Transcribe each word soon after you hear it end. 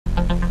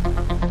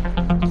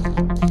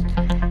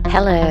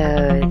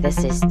Hello,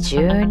 this is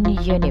June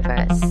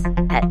Universe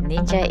at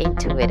Ninja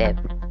Intuitive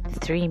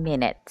 3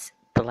 minutes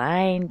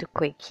blind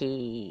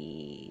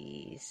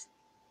quickies.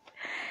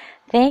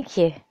 Thank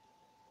you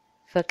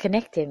for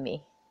connecting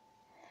me,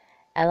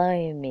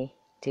 allowing me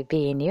to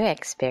be in your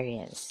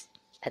experience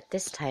at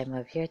this time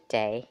of your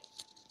day,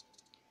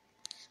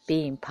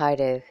 being part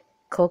of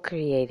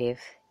co-creative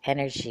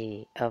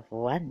energy of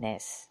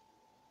oneness.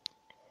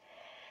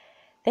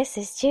 This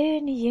is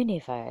June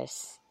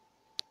Universe.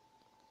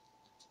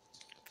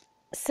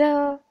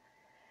 So,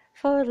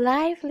 for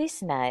live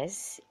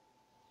listeners,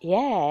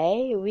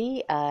 yay,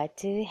 we are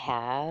to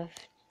have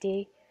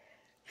the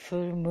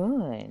full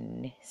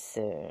moon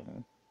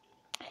soon.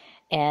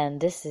 And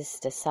this is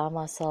the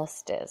summer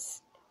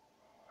solstice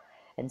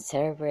and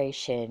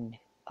celebration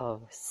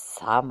of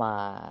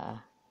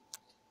summer.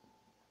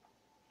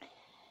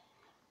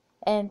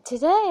 And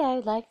today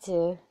I'd like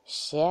to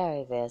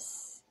share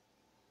this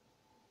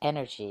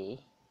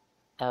energy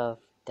of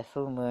the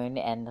full moon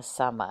and the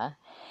summer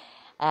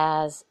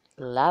as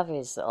love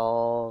is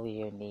all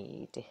you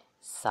need.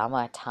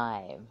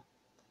 Summertime.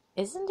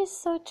 Isn't this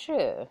so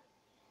true?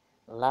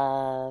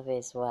 Love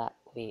is what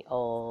we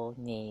all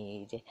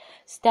need.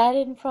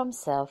 Starting from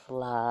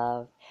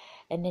self-love,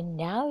 and then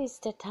now is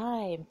the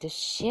time to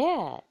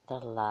share the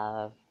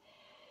love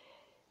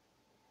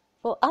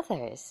for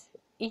others,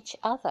 each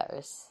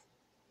others,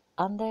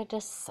 under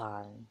the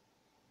sun,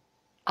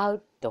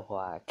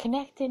 outdoor,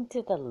 connecting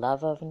to the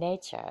love of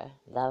nature,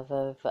 love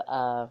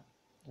of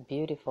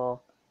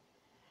beautiful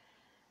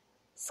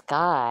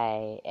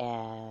sky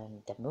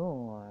and the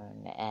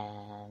moon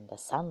and the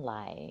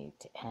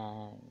sunlight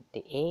and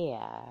the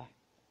air.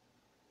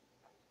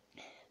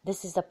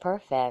 This is the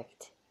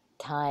perfect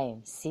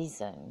time,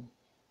 season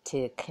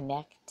to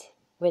connect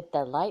with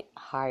the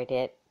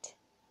light-hearted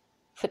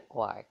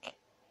footwork,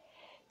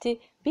 to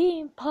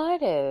being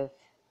part of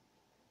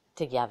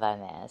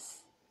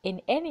togetherness in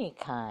any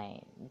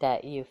kind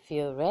that you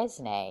feel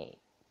resonate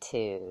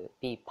to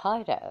be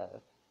part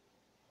of.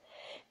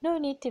 No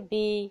need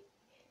to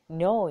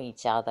know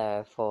each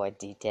other for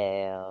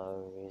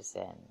details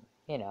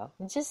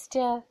and, just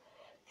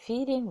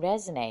feeling,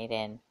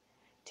 resonating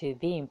to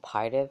being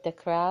part of the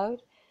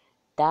crowd.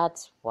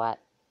 That's what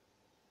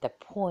the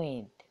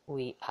point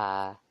we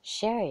are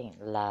sharing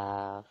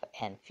love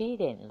and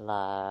feeding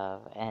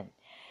love and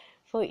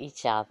for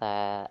each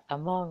other,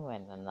 among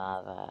one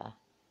another.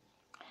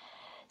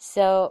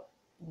 So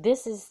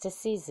this is the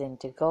season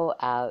to go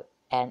out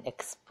and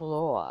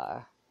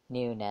explore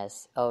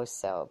newness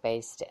also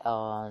based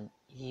on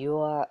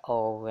your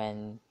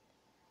own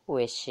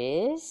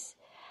wishes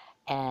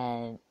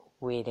and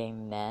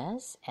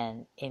willingness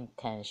and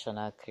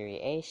intentional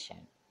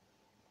creation.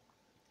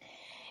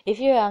 If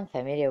you're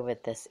unfamiliar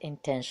with this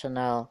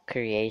intentional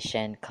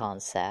creation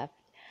concept,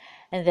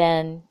 and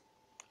then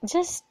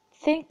just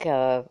think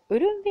of,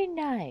 wouldn't it be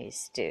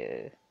nice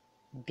to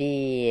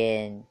be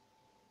in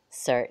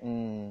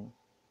certain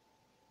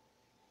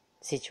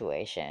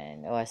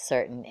situation or a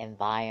certain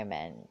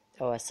environment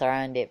or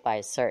surrounded by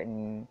a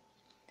certain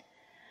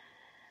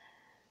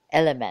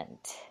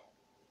element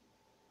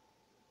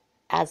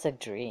as a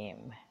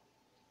dream.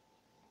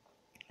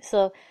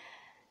 So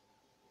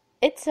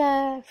it's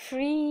a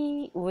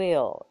free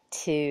will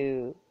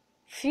to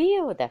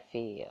feel the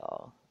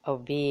feel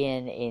of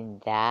being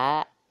in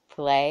that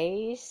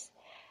place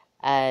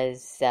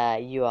as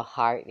your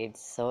heart is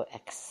so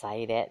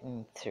excited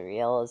and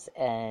thrilled,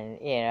 and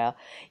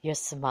your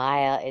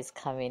smile is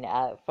coming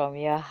out from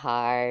your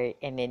heart,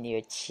 and then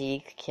your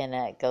cheek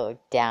cannot go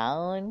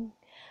down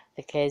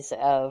because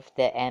of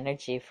the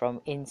energy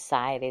from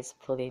inside is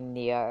pulling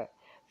your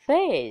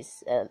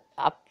face,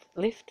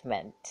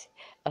 upliftment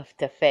of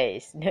the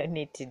face. No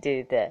need to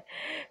do the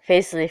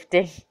face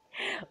lifting.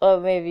 Or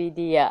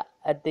maybe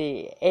at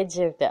the edge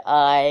of the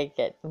eye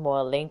get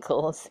more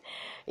wrinkles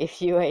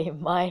if you are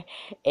in my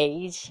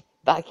age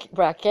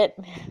bracket.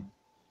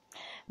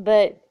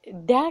 But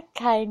that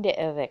kind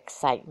of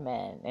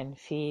excitement and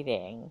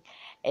feeling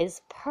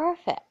is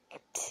perfect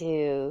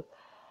to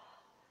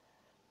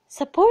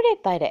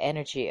supported by the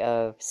energy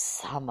of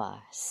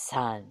summer,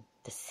 sun.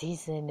 The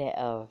season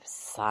of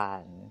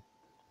sun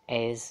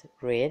is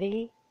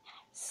really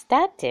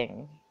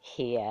starting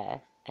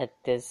here at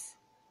this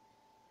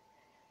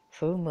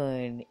full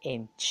moon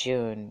in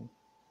June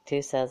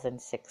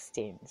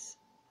 2016.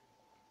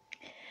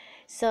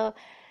 So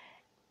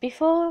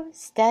before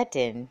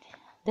starting,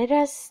 let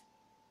us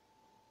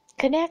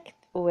connect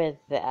with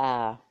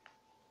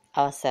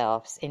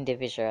ourselves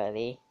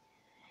individually,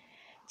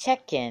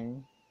 check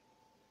in,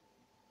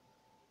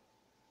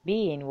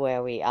 being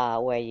where we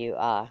are, where you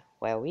are,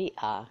 where we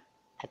are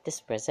at this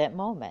present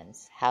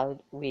moment. How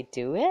we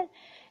do it?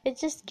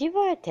 It's just give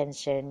our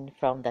attention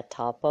from the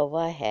top of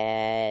our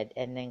head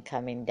and then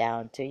coming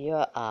down to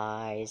your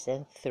eyes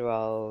and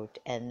throat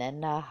and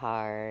then the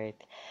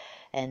heart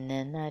and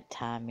then the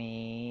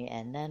tummy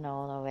and then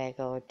all the way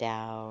go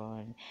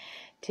down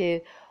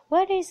to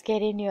what is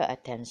getting your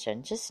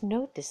attention? Just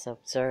notice,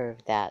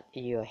 observe that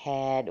your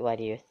head, what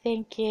you're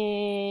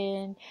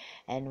thinking,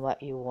 and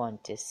what you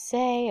want to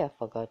say or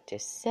forgot to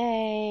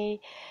say,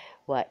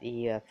 what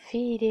you're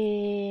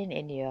feeding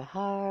in your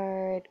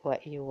heart,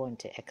 what you want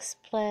to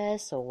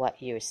express, or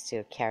what you're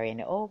still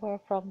carrying over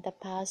from the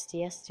past,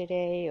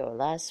 yesterday, or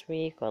last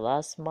week, or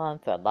last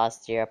month, or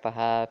last year,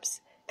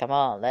 perhaps. Come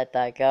on, let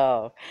that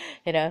go.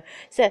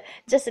 So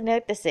just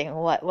noticing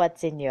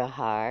what's in your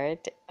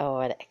heart,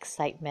 or the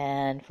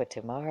excitement for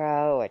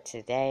tomorrow or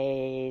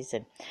today's,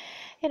 and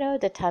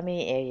the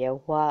tummy area,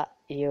 what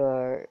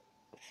you're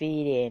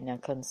feeding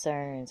and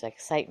concerns,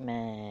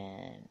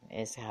 excitement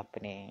is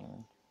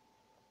happening.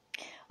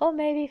 Or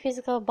maybe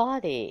physical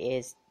body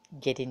is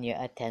getting your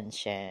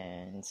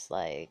attention. It's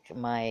like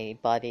my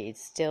body is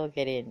still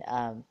getting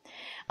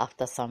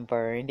after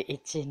sunburn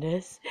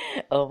itchiness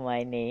on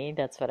my knee.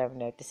 That's what I'm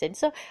noticing.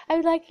 So I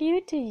would like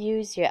you to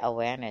use your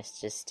awareness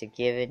just to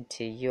give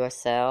into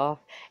yourself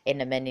in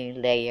a many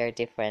layer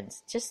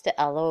difference, just to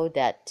allow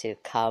that to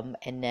come,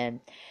 and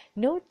then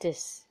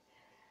notice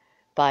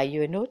by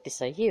your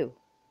noticer, you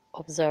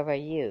observer,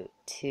 you,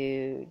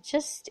 to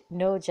just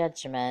no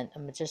judgment,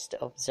 just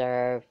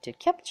observe, to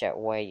capture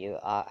where you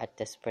are at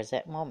this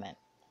present moment.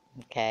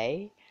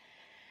 Okay,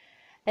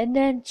 and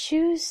then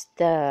choose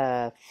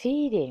the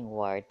feeding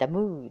word, the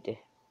mood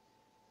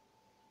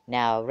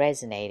now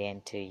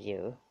resonating to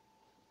you.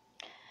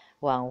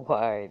 One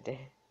word.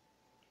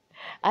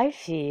 I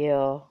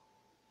feel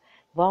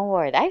One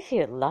word. I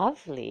feel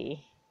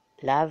lovely,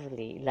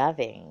 lovely,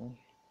 loving.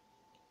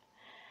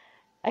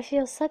 I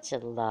feel such a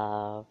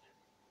love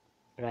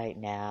right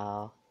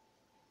now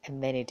at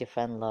many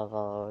different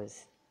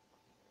levels.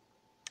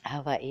 How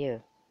about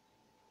you?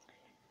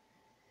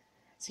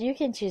 So you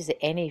can choose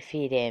any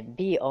feeling.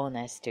 Be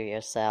honest to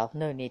yourself.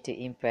 No need to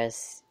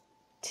impress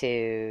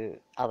to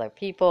other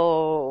people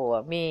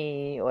or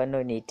me, or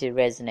no need to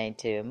resonate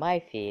to my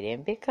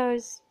feeling,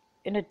 because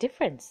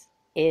difference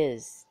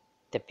is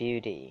the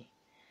beauty.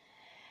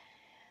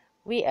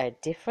 We are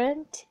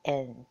different,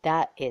 and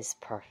that is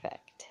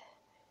perfect.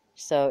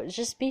 So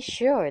just be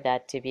sure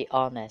that to be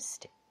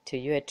honest to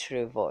your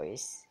true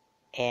voice,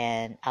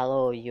 and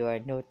allow your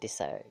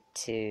noticer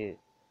to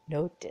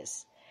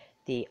notice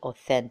the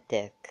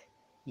authentic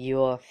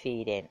you're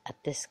feeling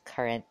at this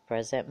current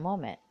present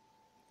moment.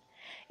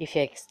 If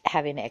you're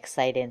having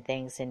exciting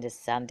things in this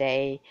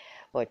Sunday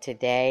or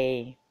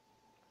today,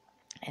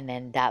 and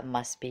then that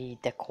must be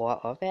the core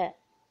of it.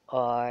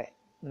 Or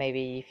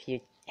maybe if you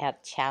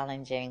have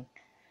challenging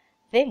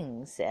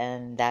things,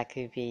 and that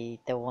could be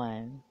the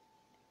one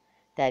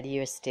that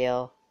you're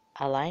still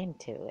aligned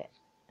to it.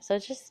 So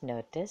just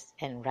notice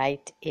and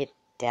write it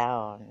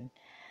down.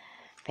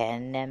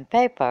 Pen and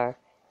paper.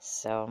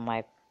 So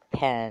my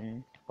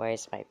pen,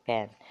 where's my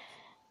pen?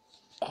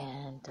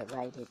 And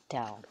write it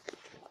down.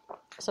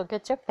 So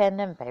get your pen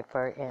and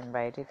paper and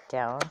write it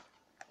down.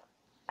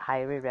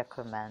 Highly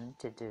recommend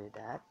to do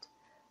that.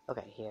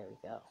 Okay, here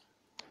we go.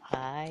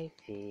 I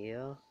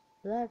feel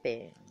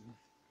loving.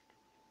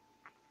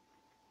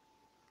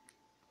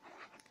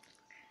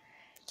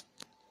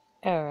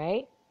 All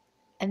right.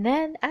 And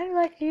then I'd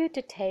like you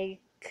to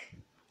take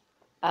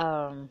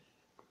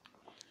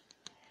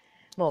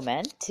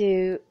moment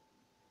to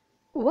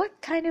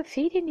what kind of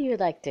feeling you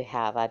like to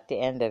have at the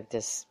end of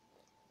this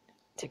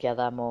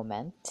together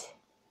moment,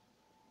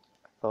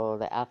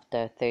 or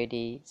after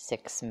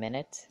 36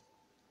 minutes,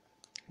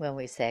 when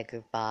we say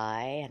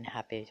goodbye and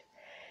happy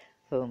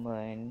full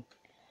moon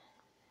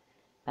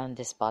on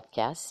this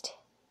podcast.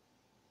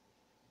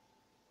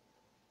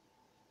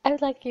 I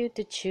would like you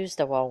to choose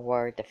the one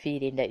word, the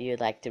feeling that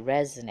you'd like to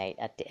resonate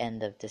at the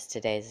end of this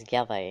today's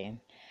gathering.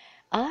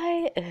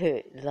 I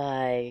would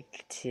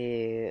like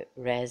to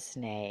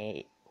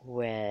resonate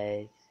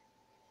with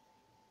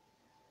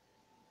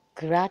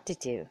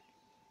gratitude.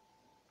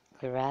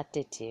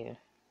 Gratitude.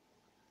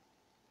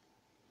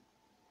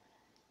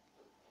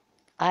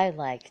 I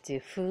like to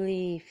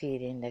fully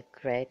feel in the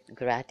great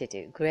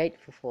gratitude,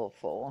 grateful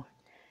for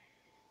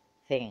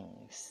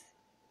things,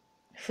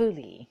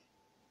 fully,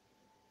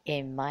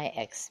 in my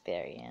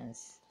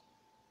experience.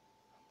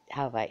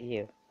 How about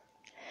you?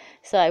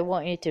 So I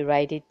want you to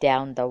write it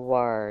down, the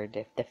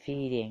word, the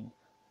feeling,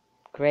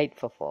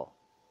 grateful for.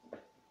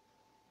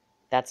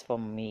 That's for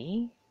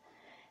me.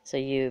 So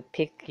you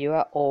pick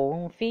your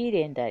own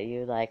feeling that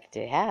you like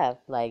to have,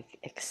 like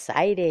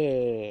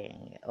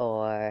exciting,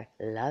 or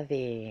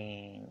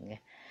loving,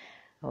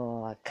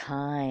 or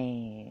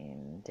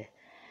kind,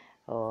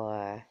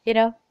 or,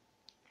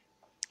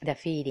 the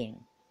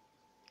feeling.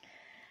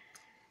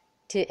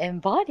 To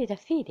embody the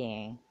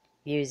feeling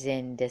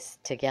using this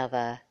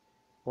together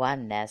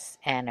oneness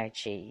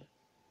energy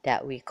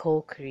that we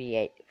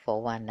co-create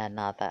for one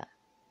another.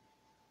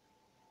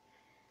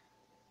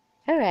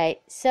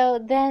 Alright, so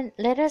then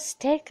let us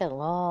take a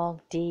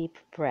long, deep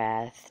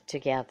breath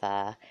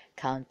together,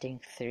 counting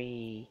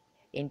 3,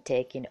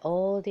 intaking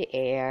all the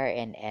air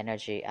and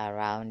energy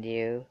around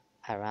you,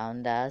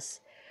 around us,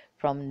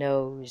 from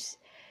nose,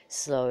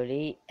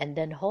 slowly, and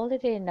then hold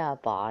it in our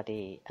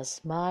body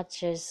as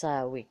much as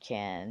we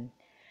can,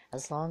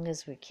 as long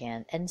as we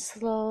can, and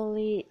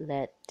slowly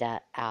let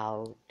that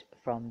out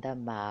from the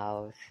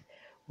mouth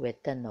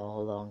with the no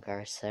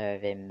longer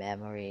serving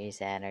memories,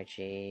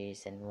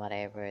 energies, and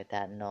whatever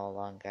that no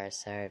longer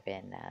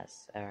serving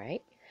us. All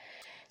right,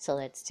 so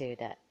let's do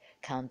that.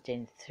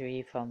 Counting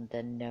 3 from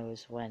the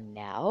nose. 1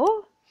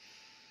 now,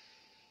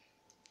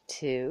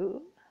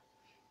 2,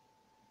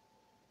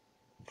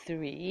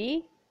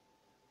 3.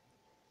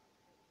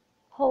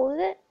 Hold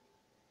it.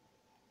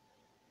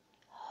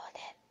 Hold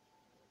it.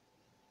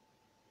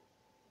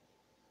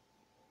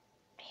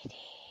 Breathe.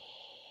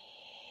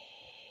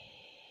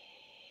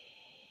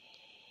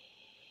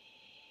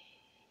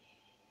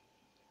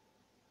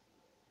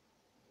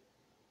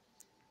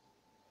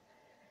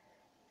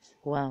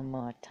 One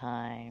more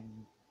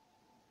time.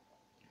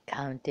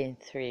 Counting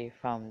 3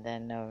 from the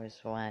nose.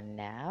 1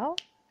 now,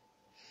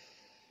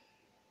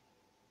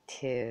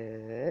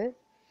 2,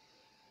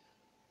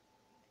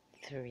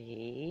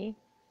 3.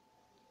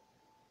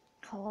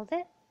 Hold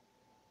it.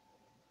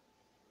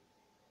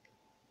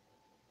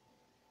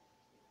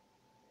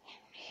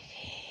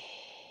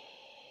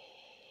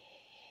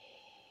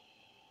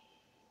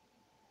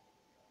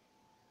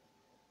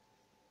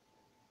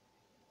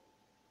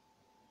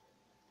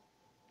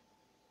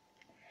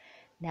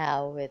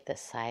 Now with the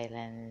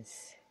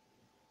silence,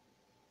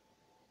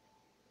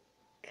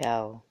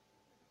 go.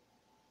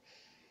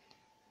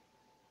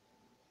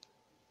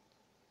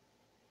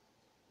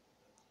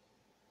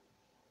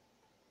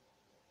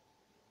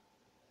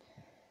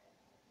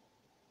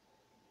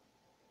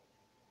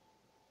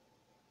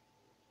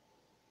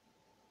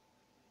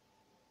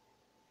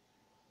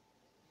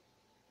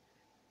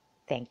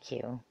 Thank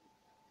you.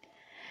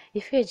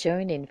 If you're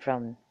joining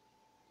from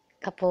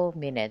a couple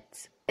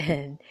minutes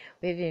and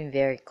we've been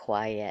very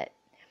quiet,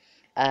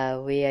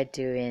 we are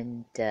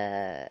doing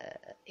the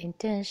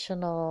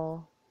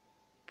intentional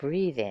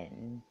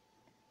breathing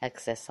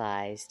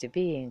exercise to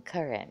be in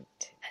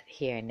current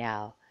here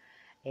now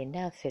in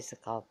our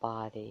physical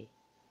body,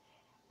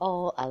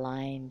 all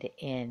aligned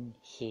in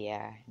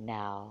here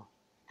now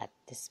at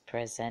this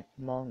present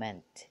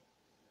moment.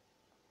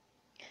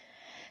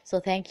 So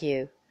thank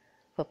you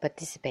for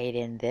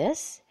participating in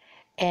this,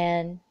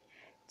 and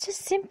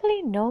just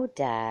simply know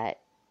that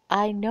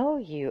I know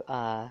you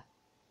are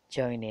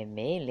joining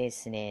me,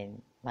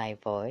 listening my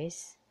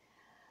voice,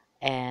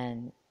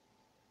 and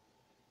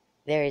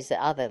there is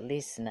other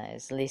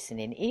listeners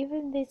listening.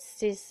 Even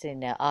this is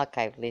in an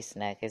archive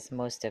listener, because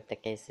most of the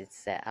case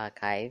it's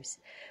archives.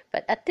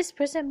 But at this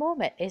present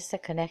moment, it's a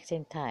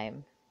connecting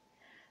time.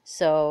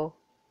 So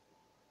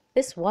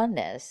this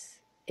oneness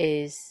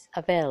is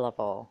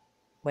available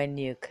when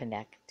you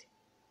connect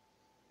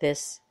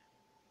this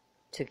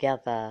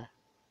together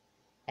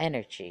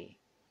energy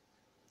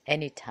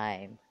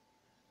anytime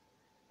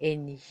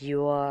in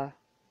your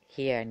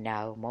here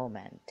now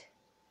moment.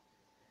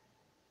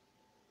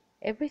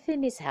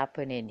 Everything is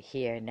happening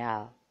here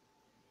now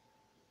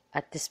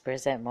at this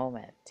present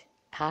moment,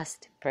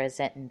 past,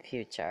 present, and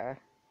future.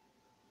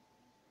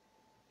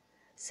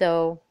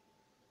 So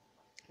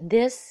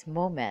this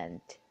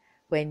moment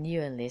when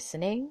you are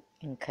listening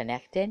and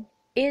connecting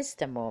is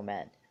the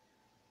moment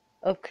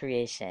of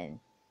creation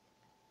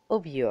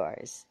of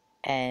yours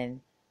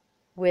and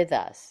with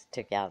us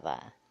together.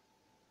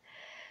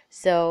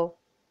 So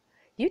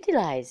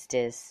utilize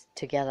this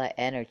together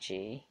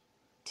energy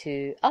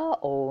to our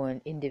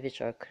own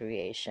individual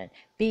creation.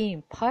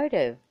 Being part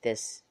of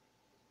this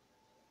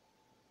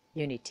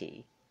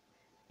unity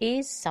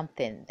is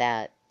something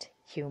that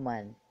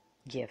human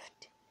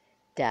gift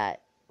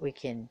that we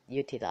can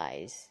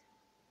utilize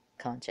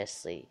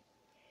consciously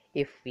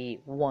if we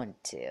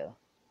want to.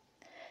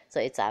 So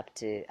it's up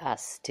to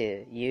us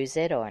to use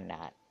it or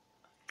not.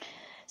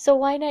 So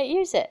why not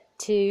use it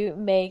to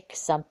make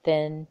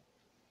something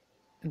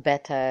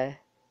better,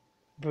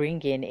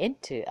 bringing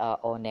into our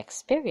own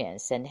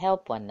experience and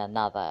help one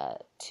another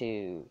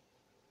to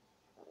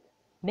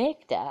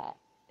make that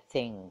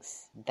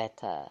things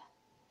better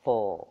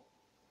for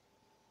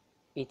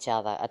each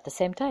other at the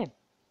same time.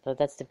 So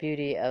that's the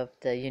beauty of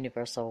the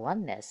universal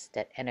oneness,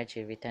 that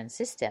energy return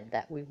system,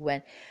 that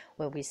when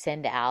we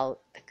send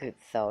out the good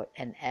thought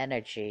and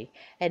energy,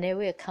 and it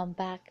will come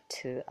back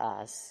to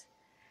us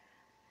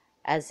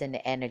as an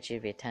energy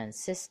return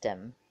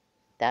system.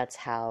 That's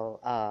how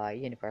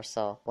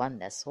universal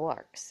oneness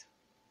works.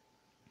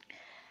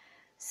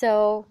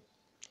 So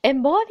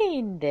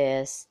embodying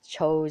this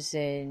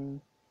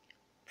chosen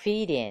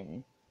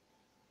feeding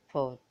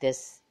for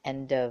this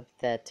end of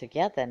the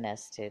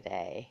togetherness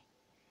today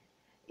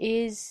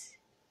is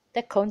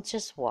the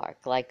conscious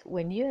work. Like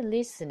when you're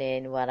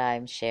listening what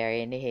I'm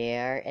sharing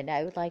here, and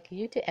I would like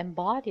you to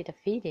embody the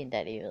feeling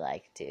that you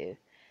like to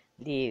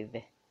live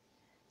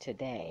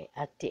today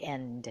at the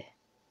end.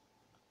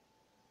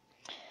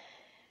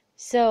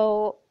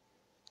 So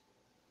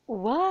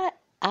what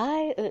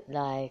I would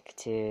like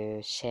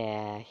to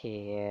share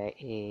here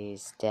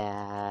is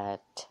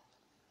that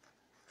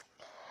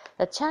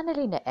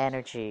channeling the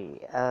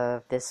energy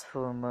of this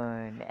full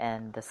moon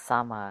and the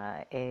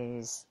summer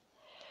is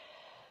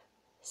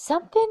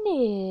something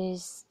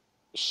is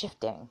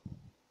shifting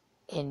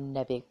in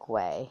a big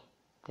way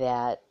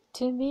that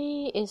to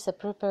me is a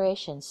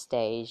preparation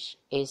stage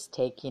is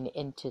taken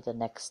into the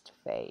next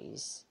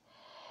phase.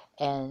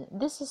 And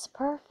this is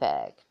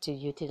perfect to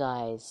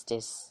utilize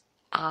this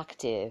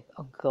active,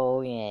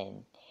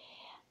 ongoing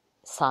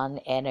sun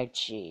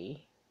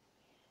energy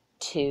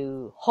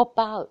to hop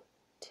out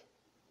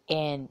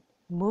and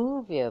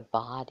move your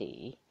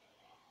body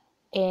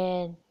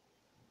and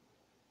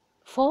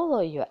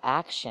follow your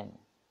action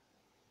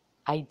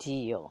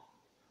ideal.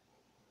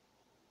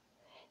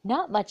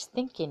 Not much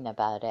thinking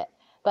about it,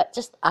 but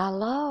just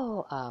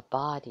allow our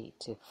body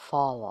to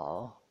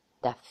follow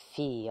the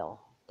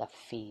feel, the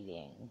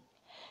feeling.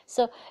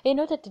 So in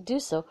order to do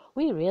so,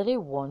 we really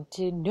want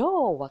to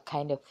know what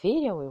kind of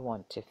feeling we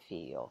want to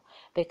feel,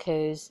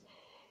 because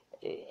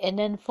and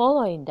then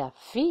following that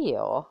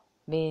feel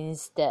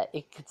means the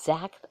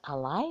exact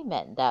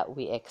alignment that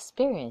we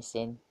experience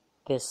in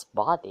this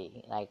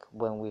body. Like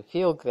when we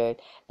feel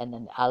good and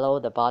then allow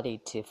the body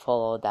to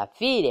follow that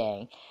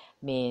feeling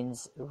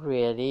means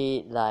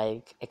really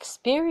like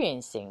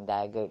experiencing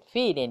that good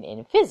feeling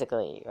in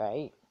physically,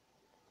 right?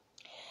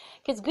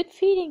 Because good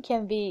feeling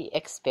can be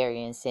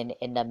experienced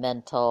in the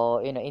mental,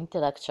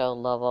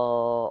 intellectual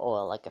level,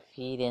 or like a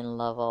feeling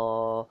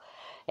level,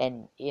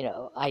 and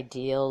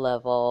ideal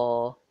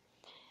level.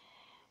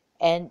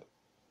 And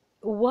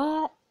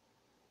what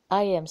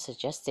I am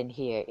suggesting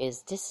here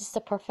is this is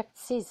the perfect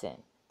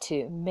season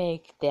to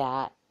make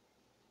that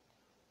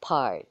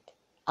part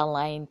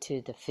aligned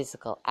to the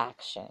physical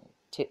action,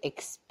 to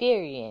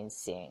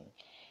experiencing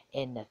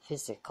in the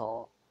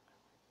physical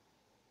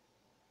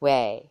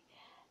way,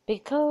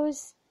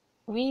 because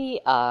we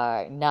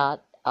are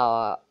not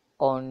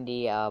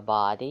only our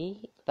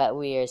body, but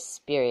we are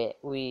spirit,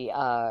 we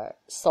are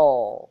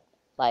soul,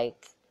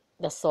 like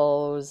the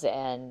souls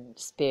and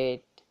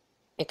spirit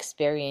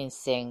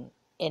experiencing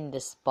in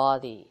this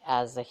body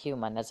as a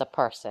human, as a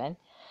person.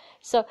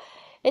 So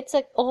it's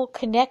like all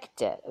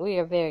connected. We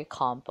are very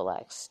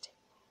complex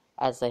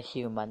as a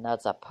human,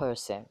 as a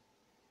person.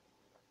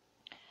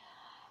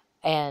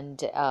 And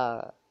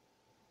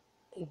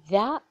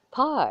that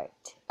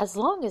part, as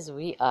long as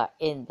we are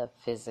in the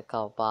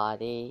physical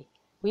body,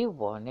 we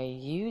want to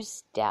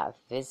use that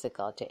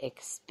physical to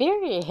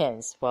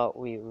experience what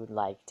we would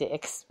like to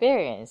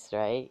experience,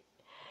 right?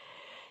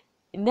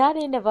 Not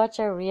in a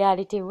virtual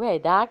reality way.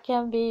 That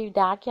can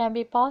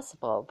be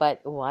possible,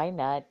 but why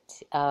not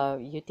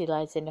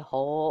utilizing the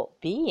whole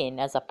being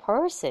as a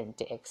person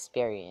to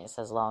experience,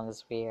 as long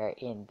as we are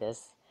in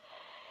this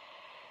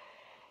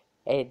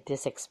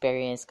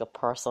experience, a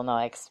personal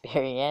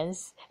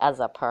experience as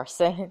a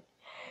person.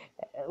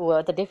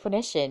 Well, the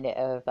definition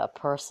of a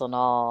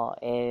personal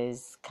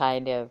is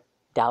kind of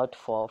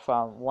doubtful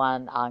from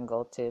one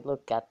angle to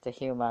look at the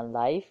human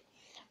life,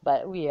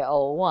 but we are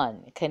all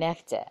one,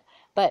 connected.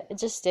 But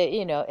just the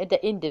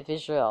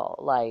individual,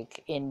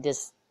 like in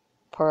this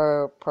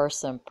per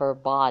person, per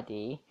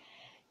body,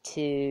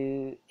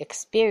 to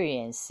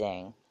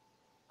experiencing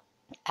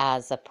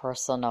as a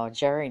personal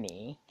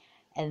journey.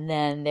 And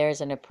then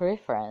there's a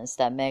preference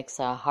that makes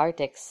our heart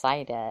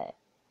excited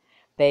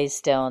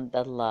based on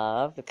the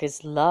love,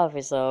 because love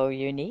is all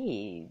you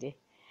need.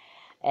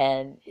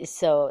 And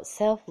so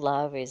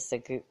self-love is a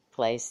good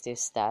place to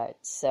start.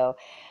 So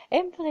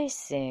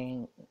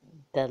embracing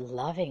the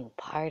loving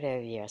part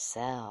of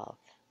yourself.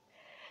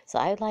 So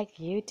I'd like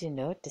you to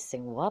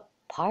noticing what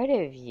part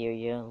of you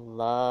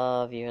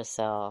love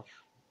yourself,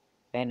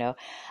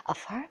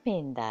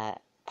 affirming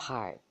that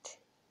part,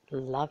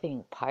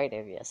 loving part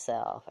of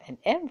yourself and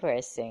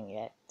embracing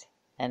it,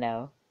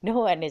 No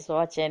one is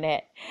watching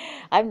it.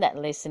 I'm not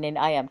listening.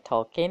 I am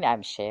talking.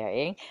 I'm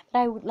sharing. But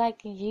I would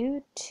like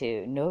you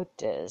to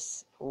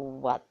notice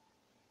what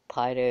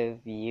part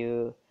of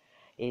you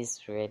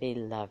is really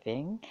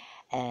loving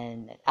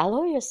and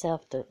allow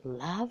yourself to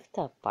love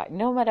that part,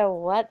 no matter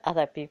what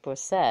other people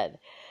said.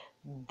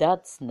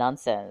 That's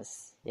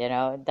nonsense.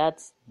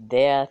 That's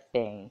their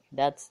thing.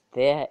 That's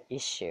their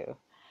issue.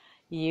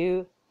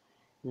 You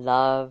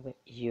love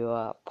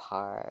your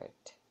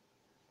part,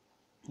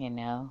 you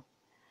know?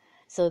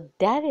 So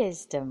that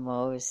is the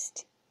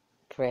most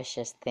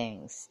precious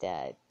things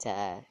that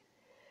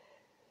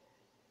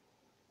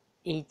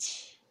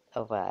each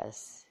of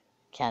us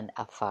can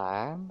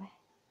affirm,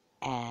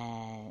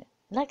 and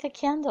like a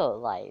candle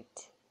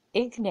light,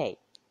 ignite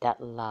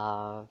that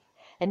love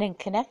and then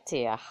connect to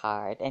your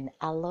heart and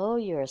allow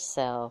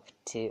yourself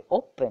to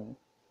open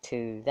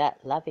to that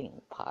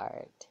loving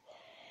part,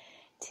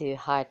 to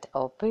heart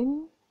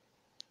open.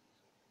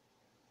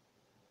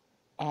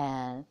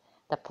 And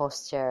the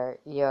posture,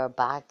 your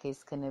back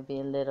is going to be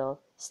a little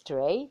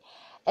straight,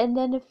 and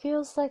then it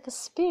feels like a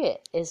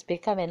spirit is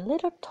becoming a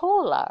little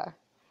taller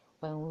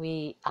when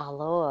we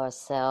allow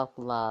ourselves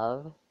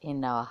love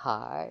in our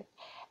heart,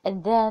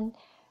 and then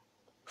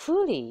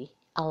fully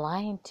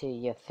align to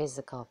your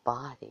physical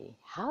body,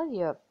 how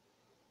your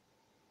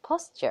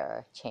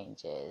posture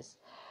changes,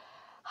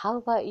 How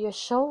about your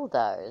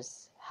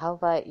shoulders? How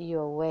about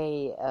your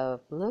way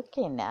of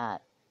looking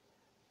at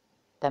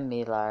the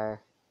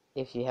mirror?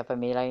 If you have a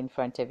mirror in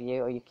front of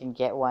you, or you can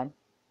get one.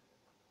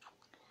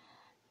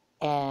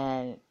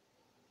 And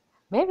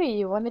maybe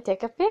you want to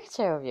take a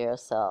picture of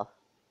yourself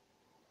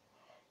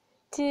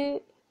to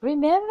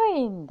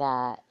remembering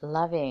that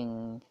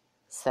loving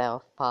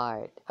self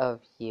part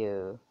of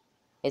you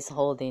is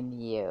holding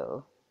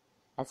you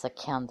as a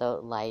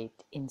candle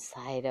light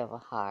inside of a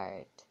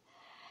heart,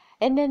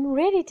 and then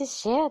ready to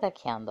share the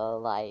candle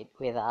light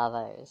with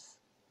others.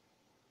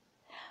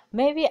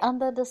 Maybe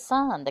under the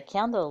sun, the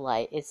candle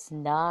light is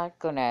not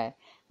gonna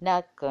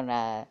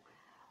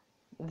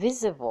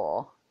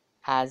visible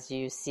as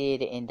you see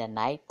it in the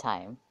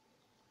nighttime,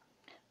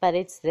 but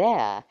it's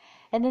there,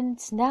 and then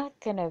it's not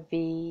gonna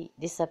be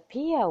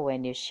disappear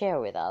when you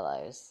share with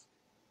others.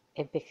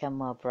 It become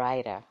more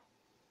brighter.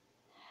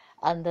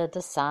 Under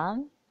the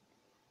sun,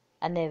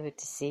 unable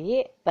to see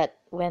it, but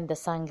when the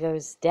sun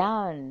goes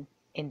down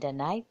in the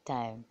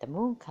nighttime, the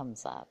moon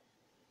comes up.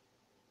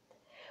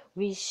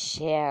 We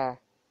share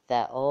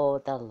all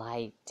the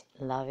light,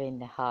 loving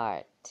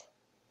heart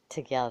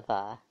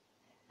together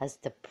as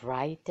the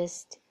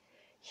brightest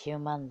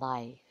human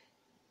life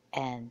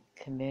and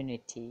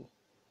community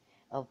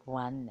of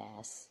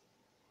oneness,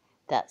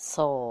 that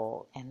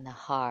soul and the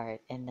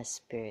heart and the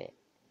spirit,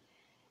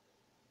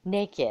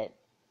 naked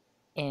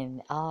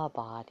in our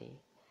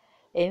body,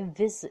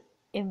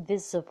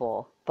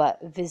 invisible but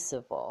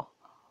visible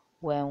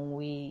when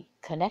we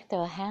connect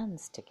our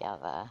hands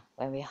together,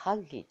 when we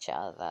hug each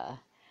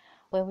other,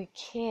 when we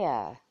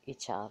care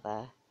each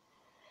other.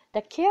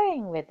 The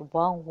caring with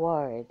one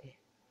word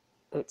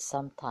would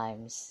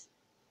sometimes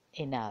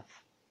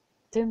enough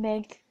to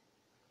make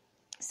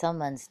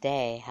someone's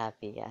day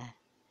happier.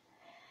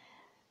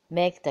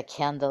 Make the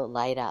candle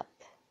light up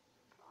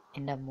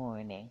in the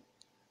morning.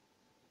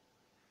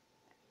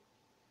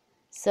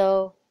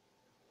 So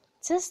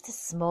just the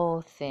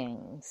small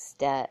things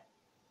that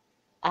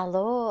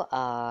allow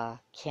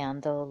our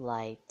candle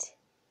light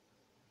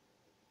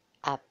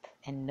up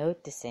and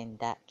noticing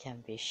that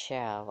can be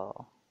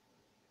shareable.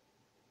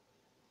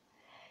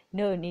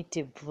 No need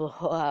to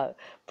blow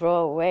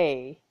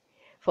away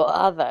for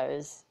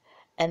others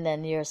and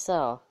then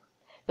yourself.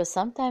 Because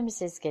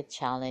sometimes it gets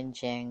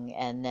challenging,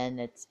 and then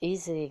it's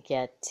easy to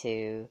get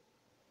to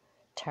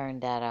turn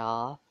that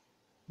off.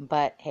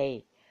 But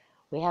hey,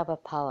 we have a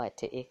power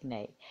to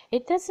ignite.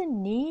 It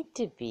doesn't need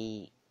to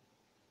be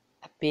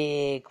a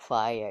big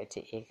fire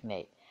to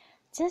ignite.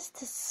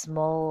 Just a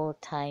small,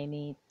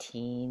 tiny,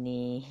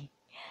 teeny,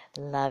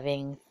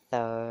 loving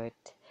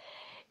thought.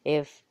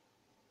 If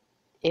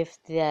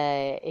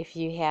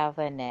you have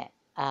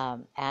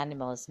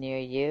animals near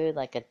you,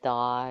 like a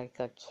dog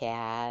or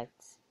cat,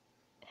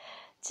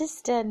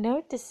 just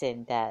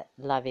noticing that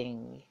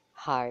loving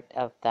heart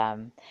of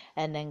them,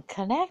 and then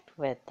connect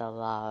with the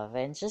love,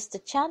 and just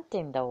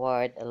chanting the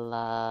word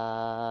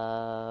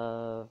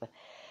love,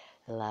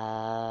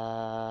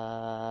 love,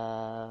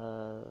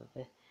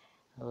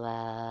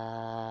 love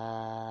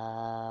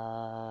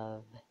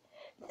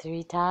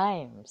 3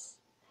 times.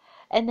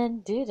 And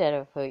then do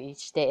that for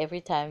each day.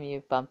 Every time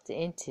you bumped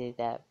into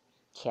that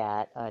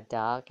cat or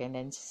dog, and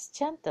then just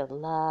chant the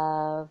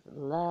love,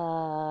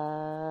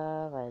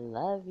 love, I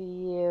love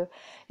you.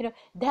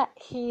 That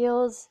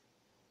heals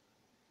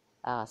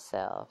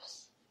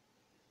ourselves.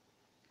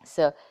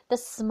 So the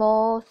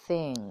small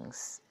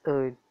things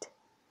would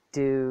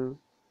do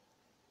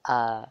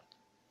a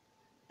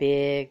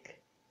big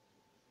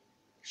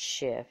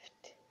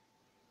shift,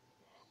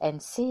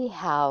 and see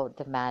how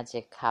the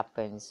magic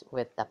happens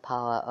with the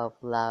power of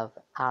love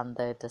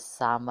under the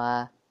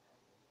summer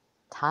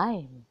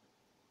time.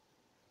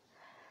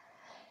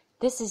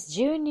 This is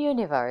June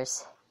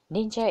Universe,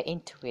 Ninja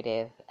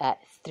Intuitive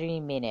at 3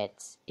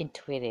 minutes,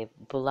 intuitive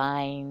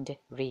blind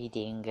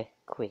reading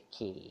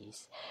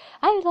quickies.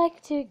 I'd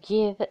like to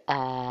give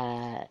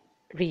a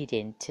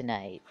reading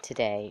today,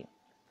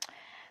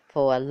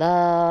 for a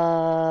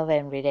love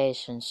and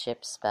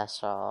relationship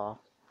special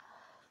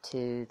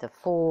to the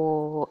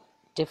 4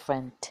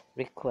 different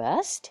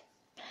requests.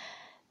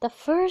 The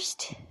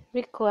first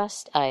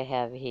request I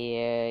have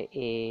here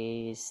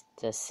is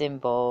the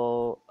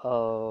symbol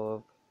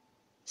of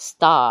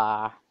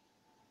star.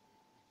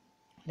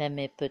 Let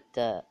me put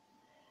the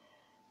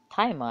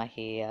timer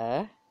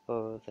here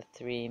for the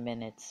 3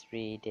 minutes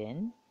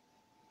reading.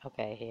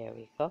 Okay, here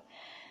we go.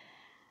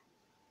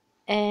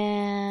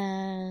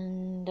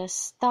 And the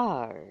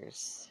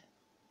stars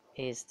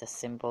is the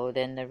symbol,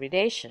 then the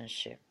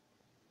relationship.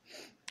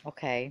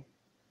 Okay.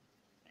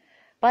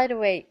 By the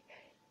way,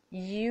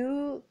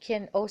 you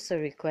can also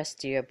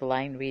request your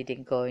blind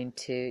reading going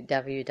to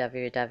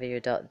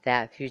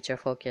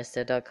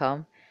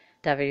www.thatfutureforecaster.com,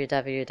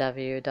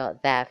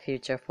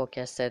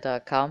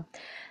 www.thatfutureforecaster.com.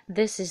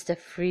 This is the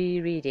free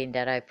reading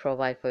that I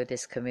provide for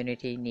this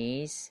community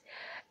needs,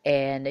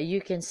 and you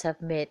can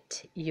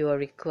submit your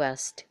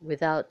request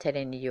without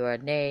telling your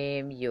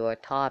name, your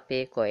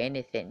topic, or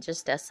anything.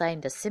 Just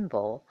assign the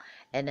symbol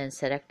and then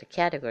select the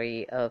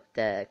category of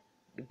the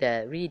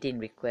the reading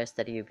request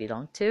that you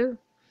belong to,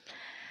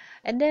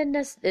 and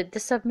then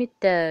submit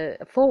the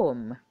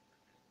form.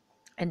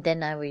 And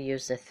then I will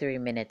use the 3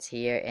 minutes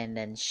here and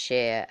then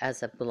share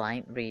as a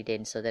blind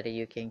reading so that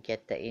you can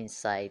get the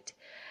insight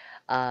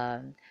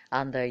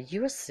under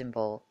your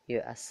symbol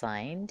you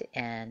assigned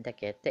and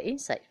get the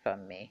insight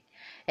from me.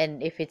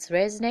 And if it's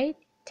resonate,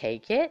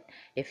 take it.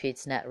 If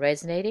it's not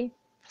resonating,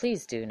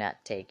 please do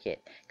not take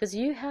it because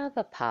you have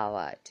a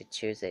power to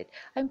choose it.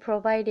 I'm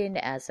providing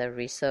as a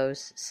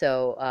resource,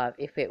 so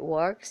if it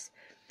works,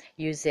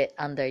 use it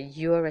under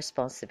your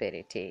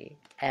responsibility.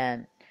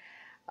 And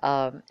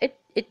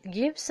it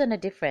gives a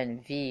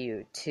different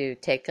view to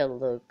take a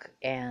look,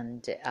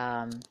 and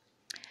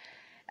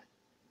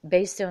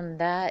based on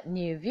that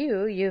new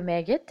view, you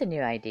may get the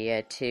new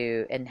idea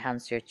to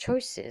enhance your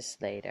choices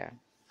later.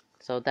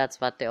 So that's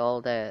what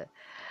the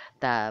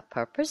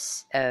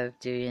purpose of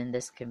doing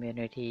this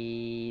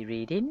community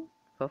reading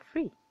for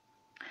free.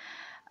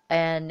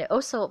 And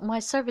also, my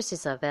service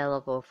is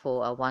available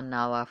for a 1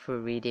 hour free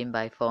reading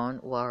by phone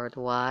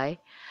worldwide.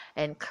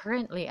 And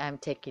currently, I'm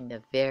taking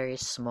a very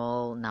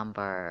small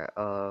number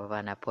of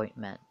an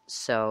appointment.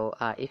 So,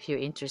 if you're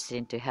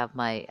interested to have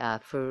my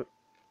free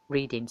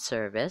reading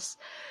service,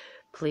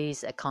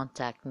 please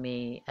contact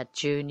me at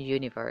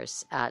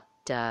juneuniverse at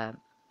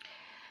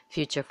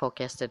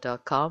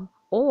futureforecaster.com,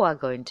 or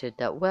going to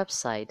the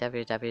website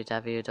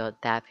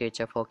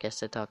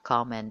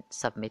www.thatfutureforecaster.com and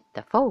submit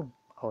the form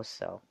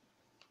also,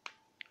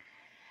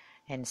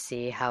 and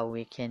see how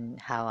I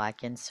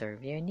can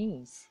serve your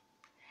needs.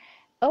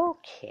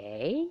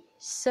 Okay,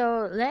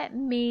 so let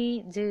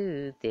me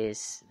do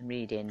this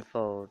reading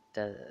for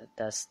the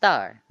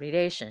star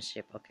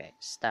relationship. Okay,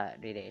 star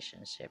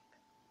relationship.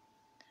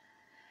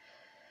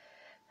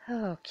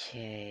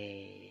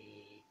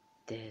 Okay,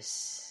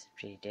 this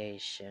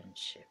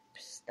relationship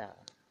star.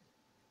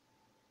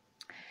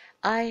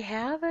 I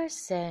have a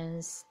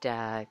sense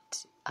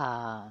that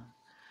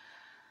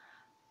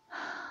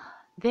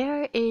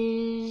there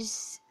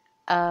is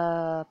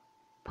a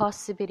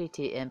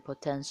possibility and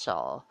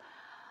potential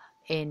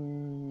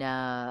in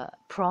a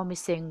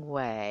promising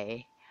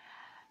way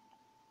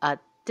at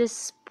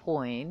this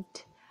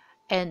point.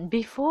 And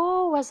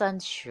before was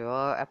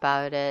unsure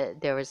about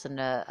it, there was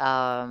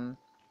an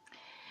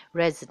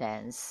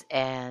resonance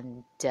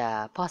and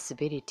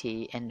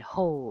possibility and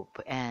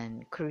hope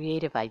and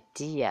creative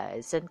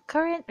ideas, and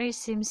currently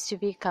seems to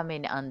be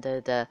coming under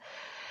the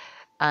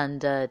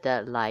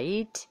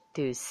light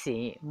to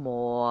see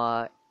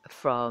more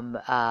from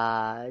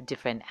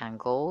different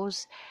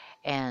angles,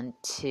 and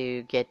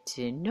to get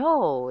to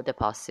know the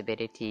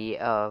possibility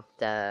of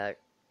the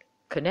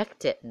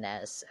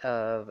connectedness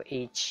of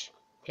each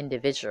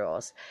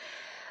individuals.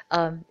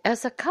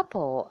 As a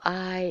couple,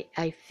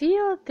 I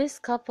feel this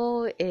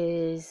couple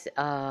is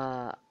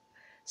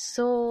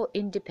so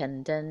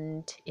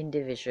independent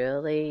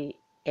individually,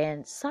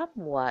 and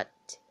somewhat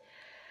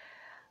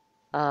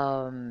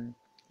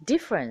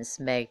difference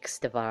makes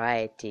the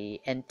variety,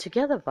 and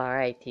together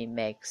variety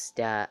makes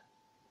the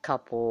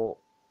couple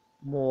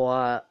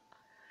more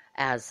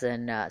as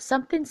in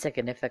something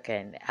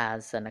significant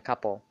as in a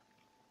couple.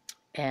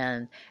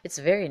 And it's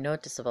very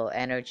noticeable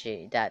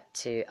energy that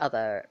to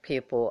other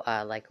people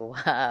are like,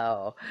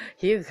 wow,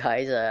 you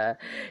guys are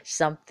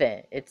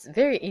something. It's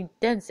very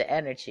intense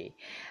energy.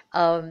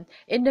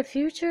 In the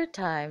future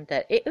time,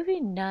 that it would be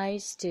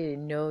nice to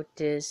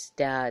notice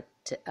that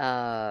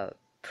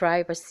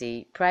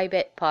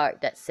private part,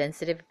 that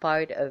sensitive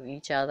part of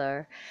each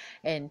other,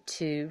 and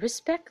to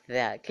respect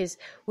that. Because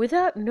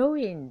without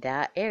knowing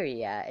that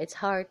area, it's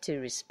hard to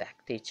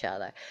respect each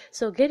other.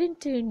 So getting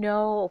to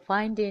know,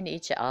 finding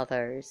each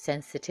other's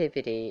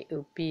sensitivity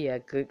would be a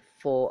good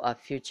for a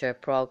future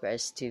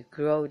progress to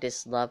grow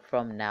this love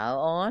from now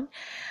on.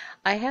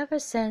 I have a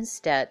sense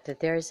that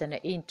there's an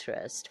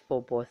interest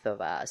for both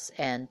of us,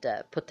 and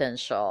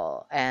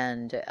potential,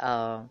 and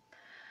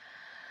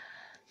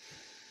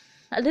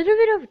a little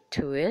bit of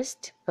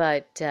twist,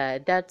 but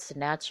that's a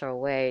natural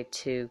way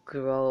to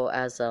grow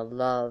as a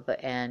love,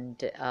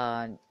 and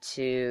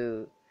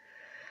to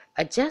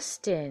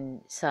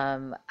adjusting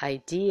some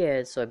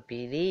ideas or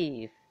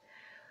belief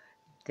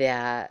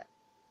that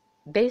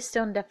based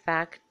on the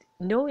fact,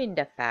 knowing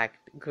the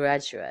fact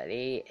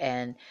gradually,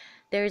 and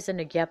there isn't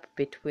a gap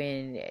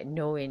between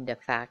knowing the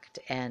fact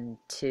and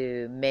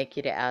to make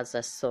it as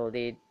a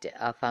solid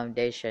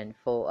foundation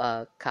for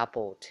a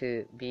couple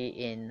to be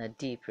in a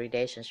deep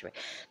relationship.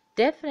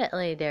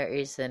 Definitely there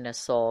isn't a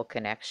soul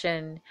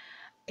connection,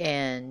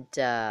 and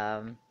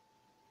then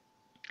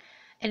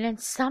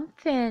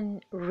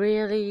something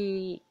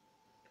really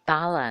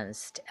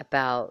balanced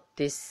about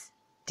this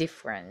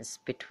difference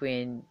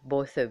between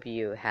both of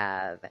you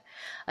have.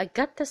 I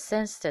got the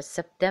sense that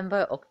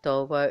September,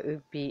 October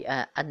would be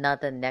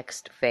another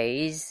next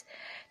phase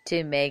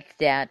to make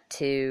that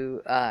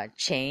to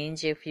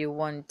change if you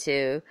want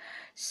to.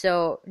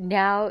 So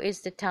now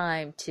is the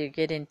time to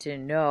get into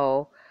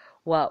know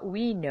what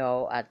we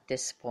know at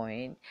this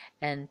point,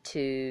 and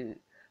to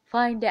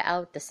find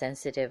out the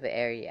sensitive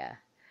area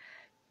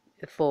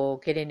for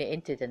getting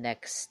into the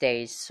next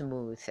stage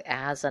smooth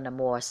as a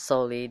more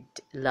solid,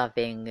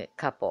 loving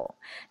couple.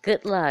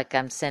 Good luck.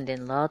 I'm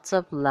sending lots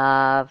of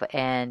love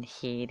and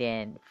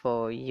healing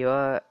for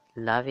your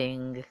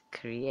loving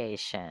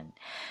creation.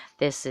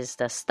 This is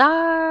the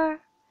star,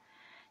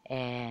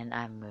 and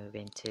I'm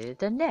moving to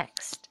the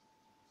next.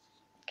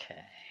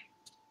 Okay.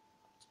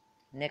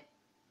 Next.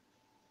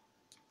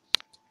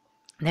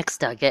 Next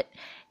target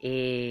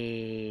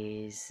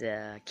is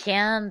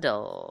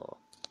candle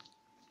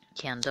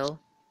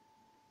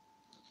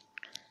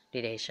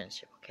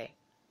relationship. Okay,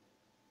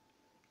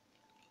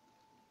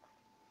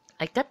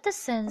 I got the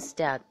sense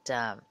that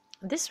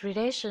this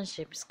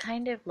relationship is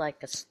kind of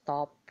like a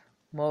stop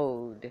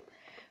mode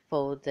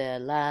for the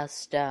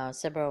last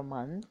several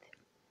months,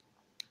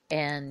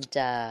 and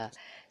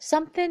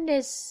something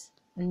is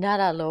not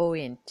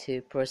allowing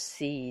to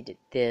proceed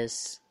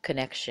these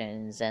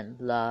connections and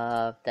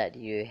love that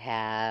you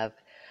have.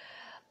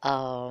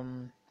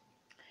 um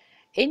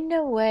in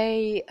a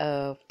way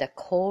of the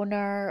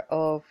corner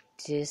of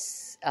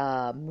this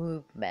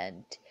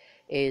movement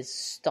is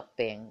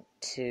stopping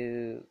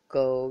to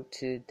go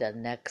to the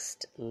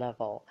next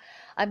level.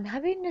 I'm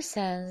having a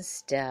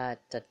sense that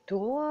the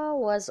door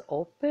was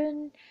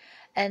open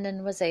and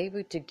then was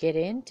able to get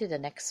into the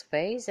next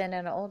phase, and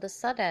then all of a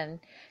sudden,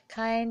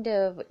 kind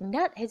of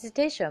not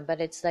hesitation,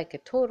 but it's like a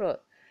total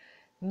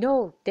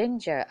no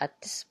danger at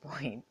this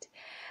point.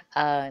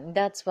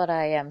 That's what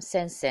I am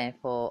sensing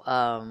for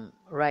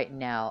right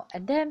now.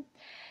 And then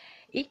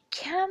it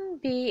can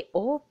be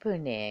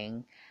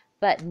opening,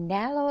 but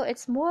narrow.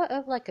 It's more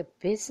of like a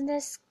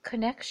business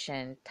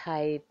connection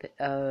type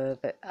of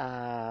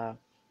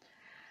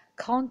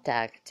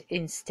contact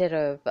instead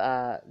of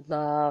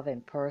love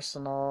and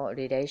personal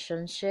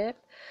relationship.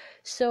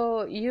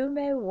 So you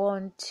may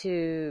want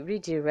to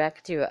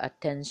redirect your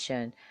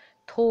attention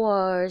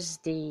towards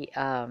the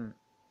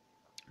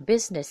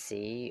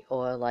businessy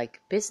or like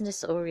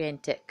business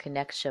oriented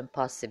connection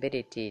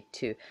possibility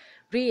to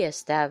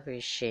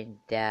reestablishing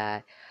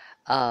that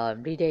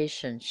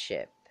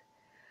relationship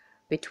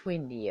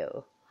between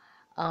you.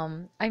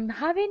 I'm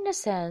having a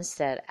sense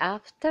that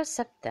after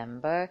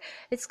September,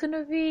 it's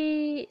gonna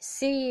be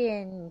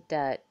seeing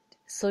that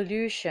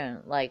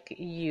solution, like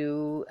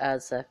you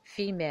as a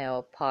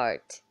female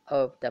part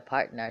of the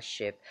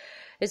partnership,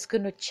 is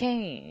gonna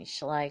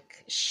change,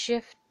 like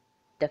shift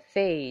the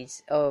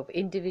phase of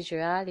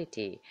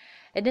individuality,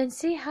 and then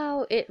see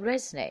how it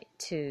resonates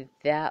to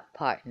that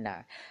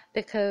partner,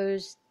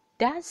 because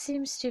that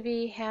seems to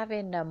be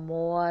having a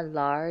more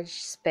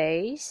large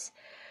space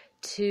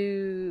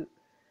to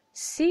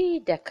see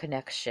the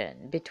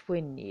connection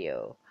between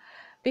you.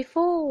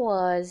 Before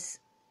was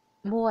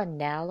more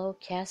narrow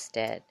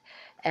casted,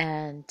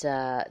 and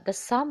the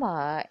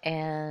summer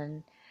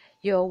and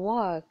your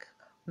work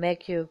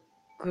make you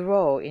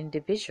grow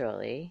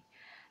individually,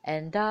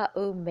 and that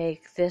will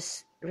make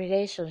this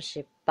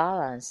relationship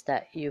balance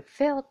that you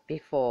felt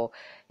before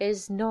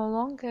is no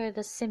longer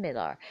the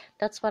similar.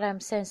 That's what I'm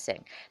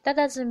sensing. That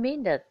doesn't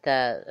mean that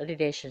the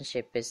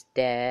relationship is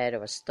dead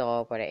or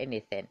stopped or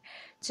anything,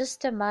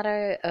 just a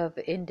matter of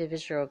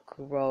individual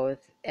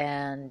growth,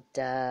 and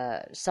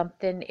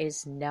something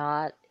is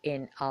not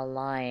in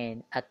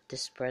align at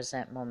this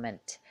present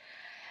moment.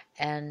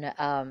 And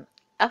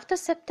after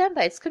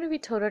September, it's going to be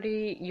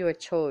totally your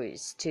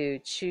choice to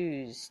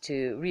choose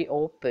to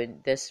reopen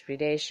this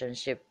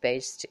relationship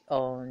based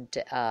on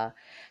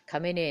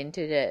coming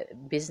into the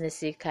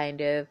businessy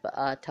kind of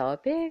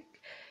topic,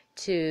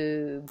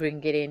 to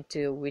bring it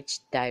into which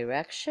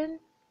direction.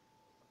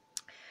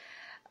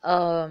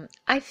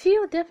 I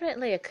feel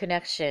definitely a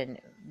connection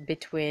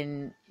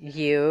between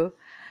you,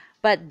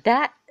 but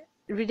that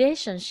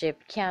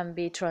relationship can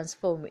be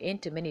transformed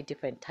into many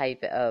different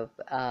type of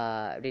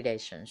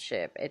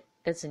relationship. It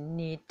doesn't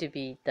need to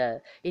be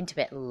the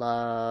intimate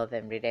love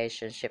and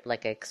relationship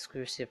like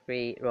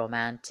exclusively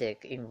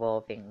romantic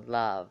involving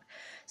love.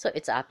 So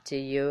it's up to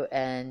you,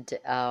 and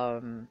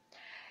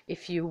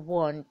if you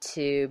want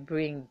to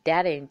bring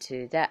that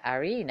into that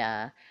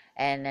arena,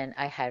 and then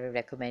I highly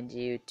recommend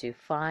you to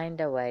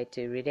find a way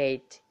to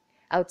relate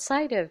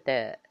outside of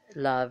the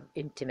love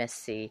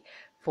intimacy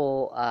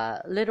for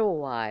a little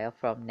while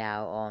from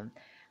now on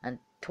and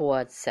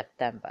towards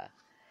September.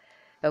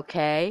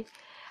 Okay?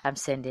 I'm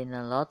sending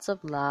a lots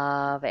of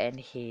love and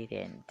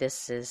healing.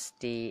 This is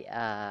the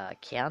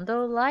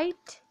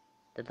candlelight,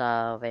 the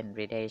love and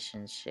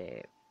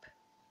relationship.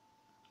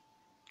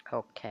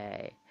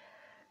 Okay.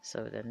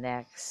 So the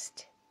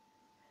next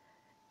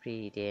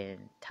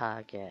reading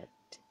target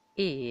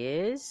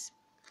is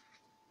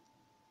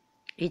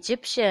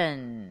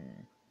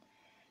Egyptian.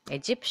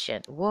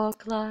 Egyptian.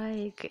 Walk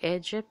like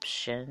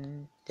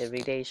Egyptian. The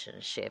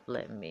relationship.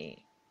 Let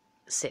me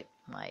sip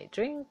my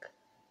drink.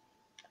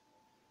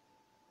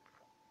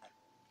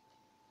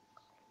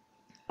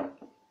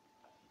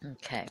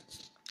 Okay.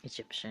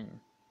 Egyptian.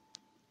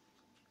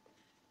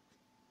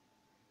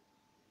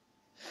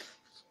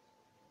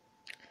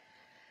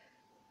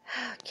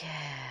 Okay.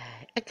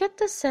 I get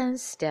the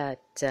sense that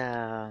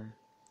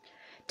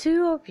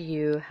two of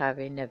you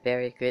having a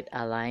very good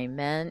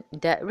alignment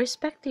that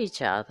respect each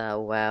other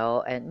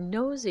well and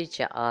knows each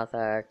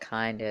other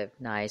kind of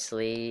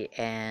nicely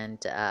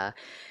and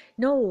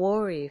no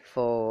worry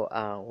for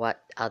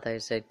what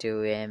others are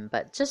doing,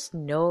 but just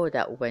know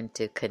that when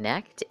to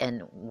connect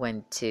and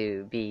when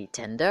to be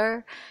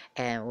tender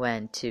and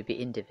when to be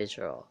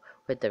individual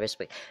with the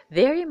respect.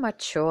 Very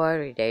mature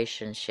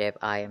relationship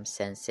I am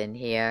sensing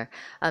here.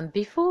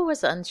 Before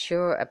was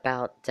unsure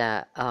about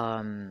the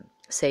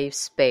safe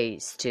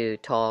space to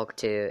talk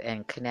to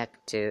and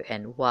connect to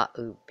and what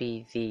would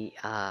be the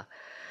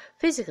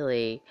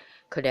physically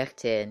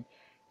connected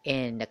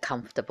in a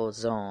comfortable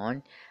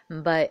zone,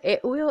 but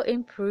it will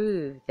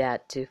improve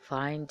that to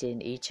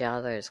finding each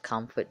other's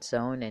comfort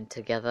zone and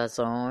together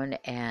zone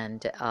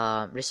and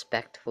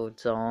respectful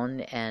zone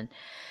and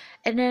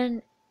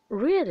then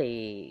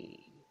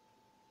really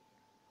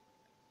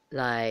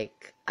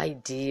like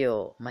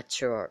ideal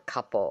mature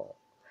couple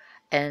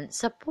and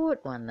support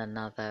one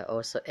another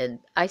also. And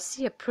I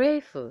see a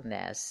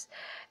prayerfulness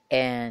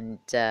and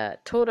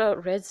total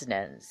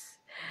resonance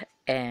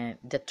and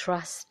the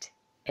trust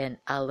and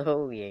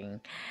allowing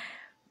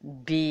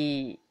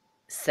be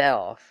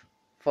self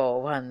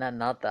for one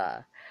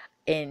another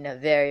in a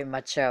very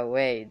mature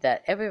way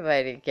that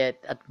everybody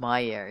get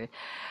admired.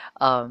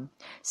 Um,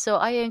 so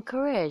I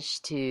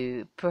encourage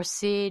to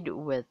proceed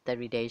with the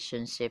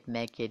relationship,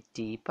 make it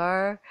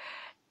deeper.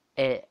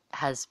 It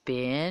has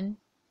been,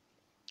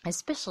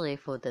 especially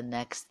for the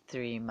next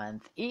 3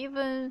 months.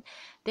 Even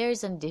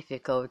there's some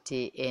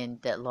difficulty in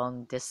the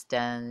long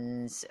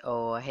distance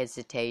or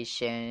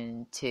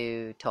hesitation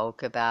to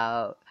talk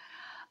about.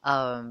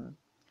 Um,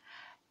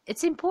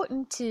 it's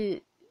important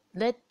to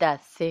let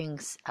that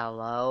things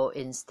allow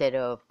instead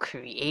of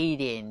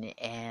creating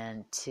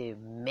and to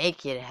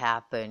make it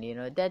happen.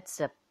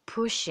 That's a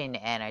pushing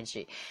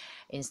energy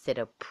instead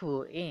of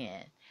pull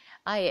in.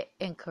 I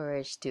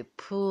encourage to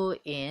pull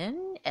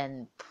in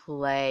and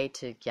play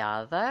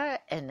together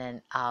and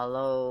then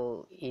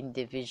allow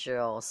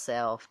individual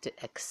self to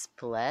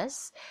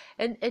express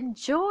and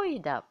enjoy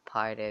that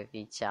part of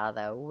each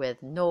other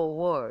with no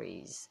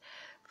worries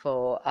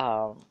for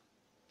a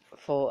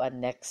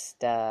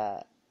next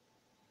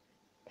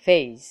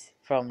phase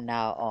from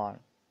now on.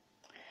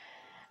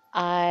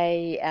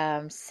 I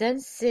am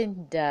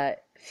sensing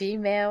that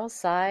female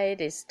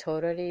side is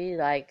totally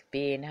like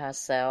being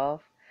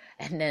herself,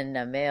 and then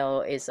the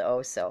male is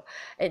also,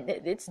 and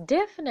it's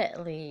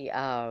definitely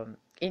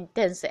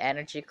intense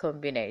energy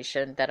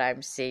combination that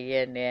I'm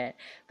seeing it,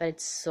 but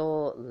it's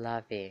so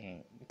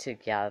loving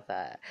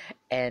together,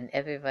 and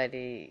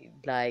everybody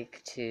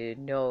like to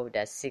know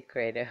the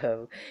secret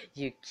of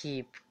you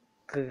keep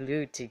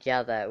glued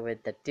together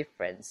with the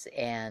difference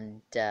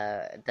and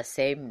the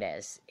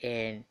sameness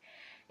in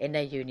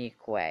a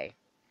unique way.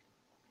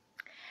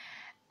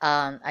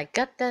 I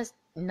got the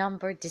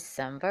number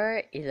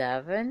December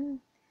 11,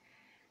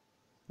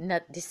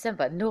 not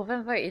December,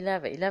 November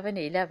 11,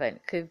 11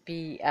 could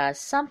be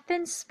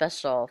something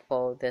special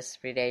for this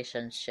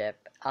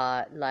relationship.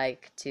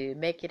 Like to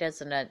make it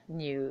as a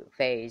new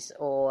phase,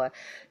 or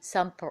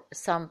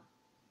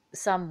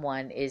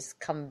someone is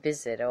come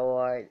visit,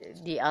 or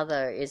the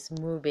other is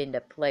moving the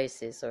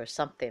places, or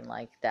something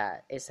like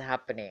that is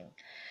happening.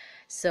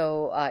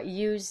 So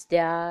use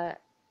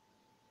that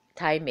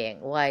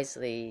timing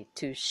wisely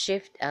to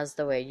shift as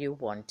the way you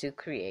want to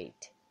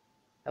create.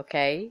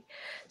 Okay,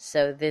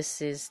 so this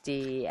is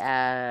the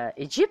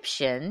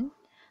Egyptian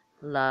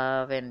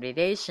love and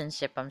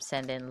relationship. I'm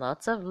sending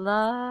lots of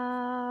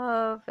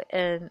love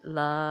and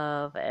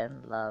love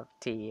and love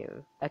to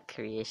you, a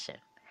creation.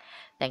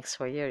 Thanks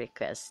for your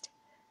request.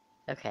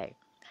 Okay,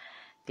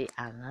 the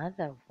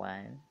another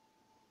one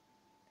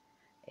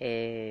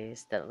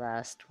is the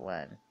last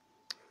one.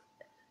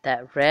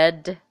 That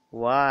red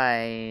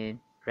wine.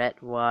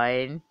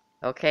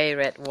 Okay,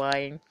 red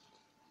wine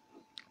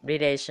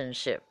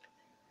relationship.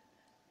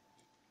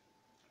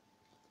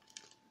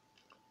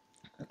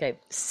 Okay,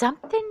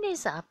 something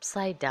is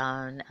upside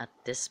down at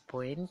this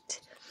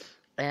point,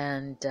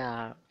 and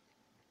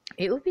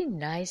it would be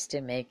nice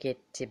to make it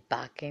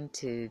back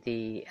into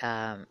the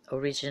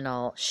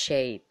original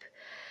shape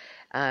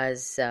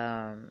as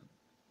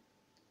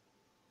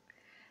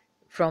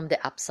from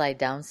the upside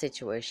down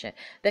situation,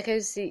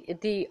 because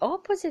the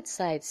opposite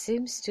side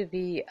seems to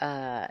be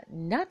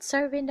not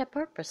serving the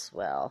purpose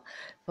well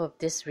for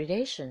this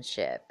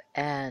relationship,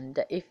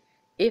 and if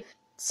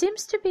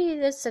seems to be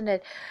this in a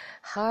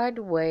hard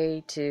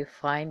way to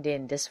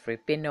finding this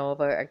flipping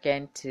over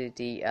again to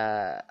the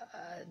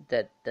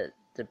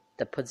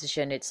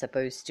position it's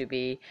supposed to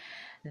be,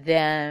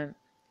 then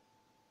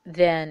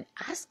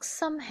ask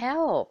some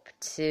help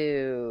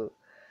to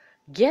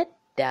get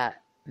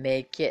that,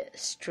 make it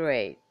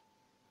straight.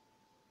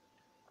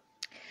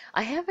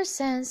 I have a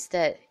sense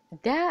that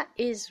that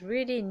is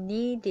really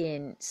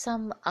needing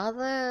some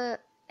other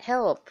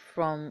help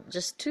from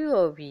just two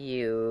of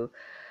you,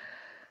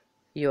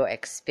 your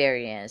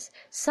experience.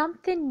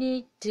 Something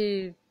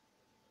needed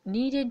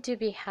to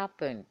be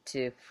happen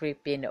to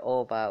flipping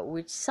over,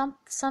 which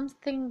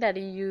something that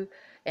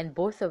and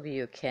both of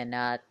you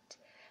cannot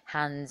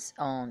hands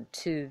on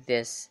to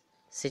this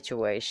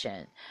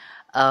situation.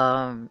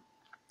 Um,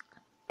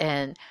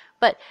 and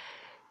but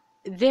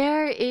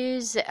there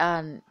is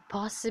a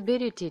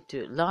possibility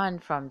to learn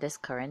from this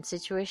current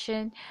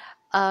situation.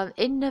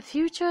 In the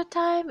future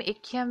time,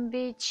 it can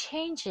be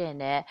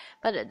changing it,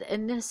 but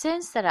in the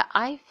sense that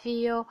I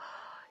feel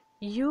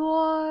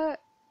your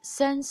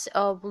sense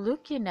of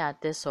looking at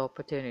this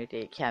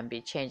opportunity can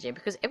be changing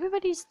because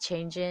everybody's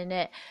changing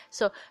it.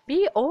 So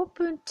be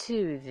open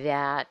to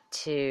that,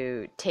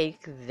 to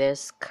take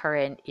this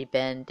current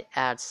event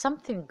as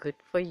something good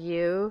for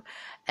you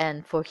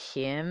and for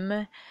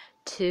him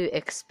to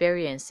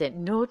experience it,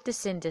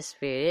 noticing this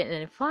feeling,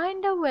 and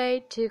find a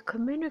way to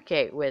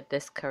communicate with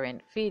this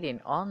current feeling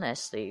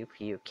honestly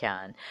if you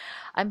can.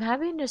 I'm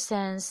having the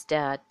sense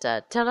that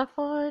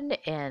telephone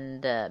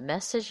and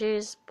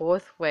messages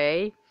both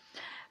way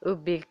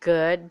would be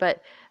good,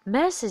 but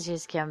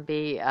messages can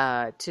be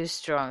too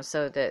strong.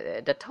 So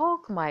the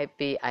talk might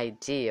be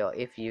ideal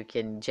if you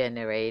can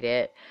generate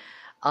it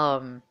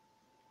um,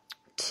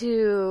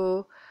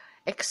 to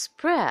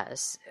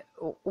express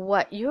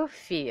what you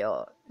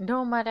feel,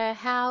 no matter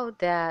how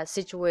the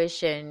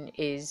situation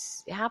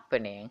is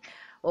happening,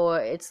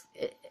 or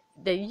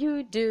that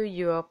you do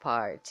your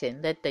part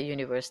and let the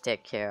universe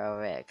take care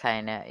of it,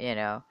 kind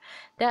of,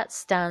 that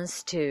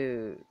stands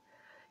to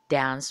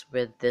dance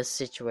with this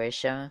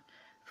situation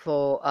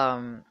for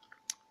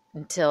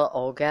until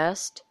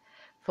August.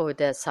 For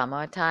the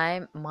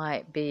summertime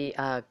might be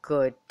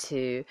good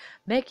to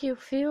make you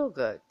feel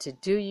good,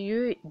 to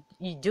you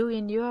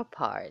doing your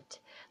part,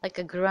 like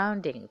a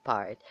grounding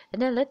part, and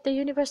then let the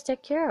universe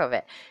take care of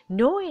it,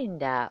 knowing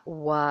that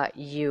what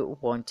you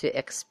want to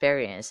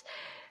experience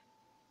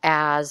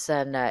as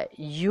an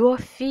your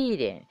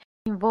feeling,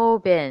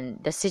 involving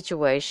the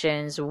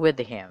situations with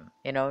him,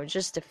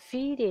 just the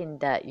feeling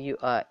that you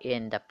are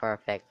in the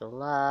perfect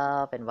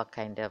love and what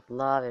kind of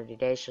love and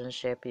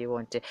relationship you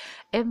want to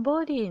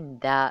embody in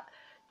that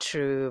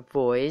true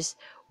voice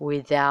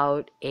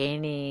without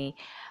any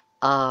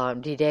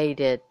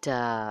related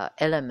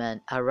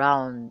element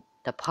around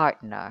the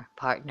partner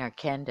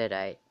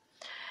candidate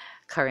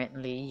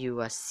currently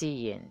you are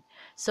seeing.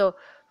 So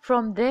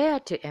from there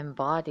to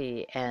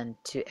embody and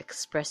to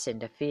expressing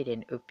the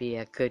feeling would be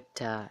a good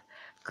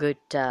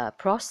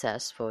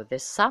process for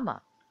this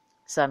summer.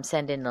 So I'm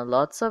sending a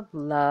lots of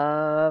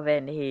love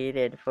and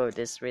healing for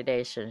this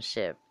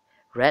relationship.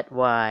 Red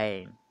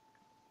wine.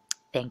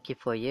 Thank you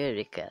for your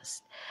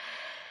request.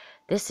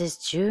 This is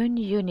June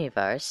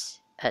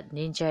Universe at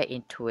Ninja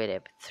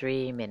Intuitive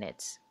 3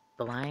 minutes.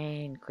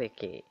 Blind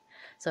Quickie.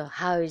 So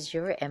how is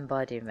your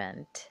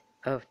embodiment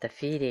of the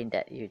feeling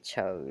that you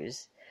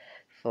chose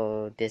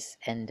for this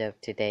end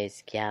of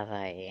today's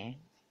gathering?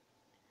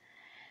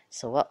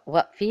 So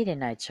what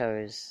feeling I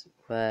chose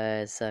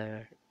was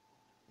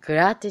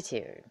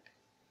gratitude.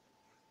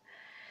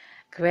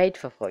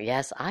 Grateful for.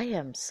 Yes, I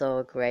am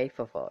so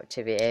grateful for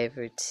to be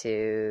able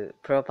to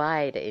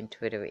provide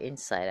intuitive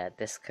insight at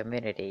this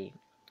community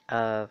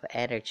of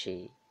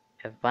energy,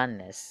 of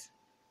oneness.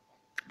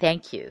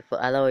 Thank you for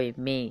allowing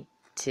me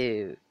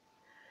to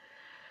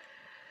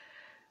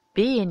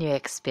be in your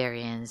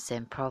experience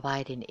and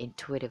providing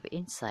intuitive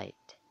insight.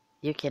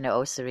 You can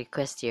also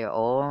request your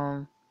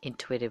own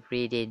intuitive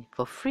reading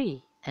for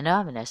free,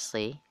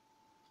 anonymously,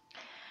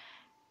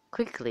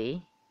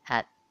 quickly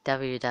at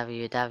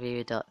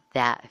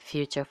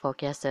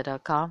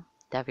www.thatfutureforecaster.com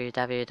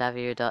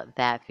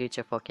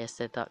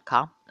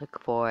www.thatfutureforecaster.com.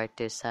 Look forward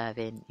to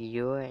serving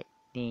your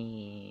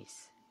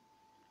needs.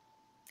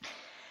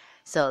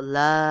 So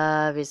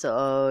love is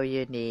all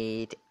you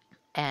need.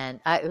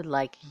 And I would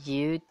like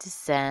you to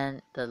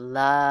send the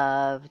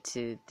love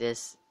to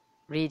this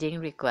reading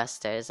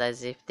requesters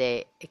as if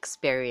they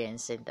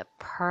experiencing the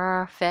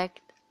perfect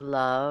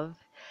love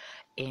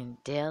in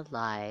their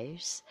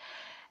lives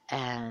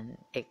and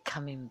it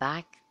coming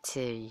back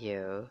to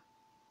you,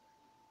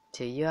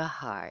 to your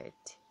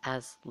heart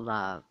as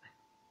love.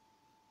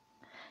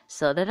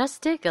 So let us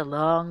take a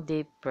long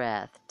deep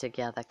breath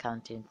together,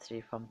 counting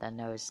 3 from the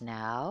nose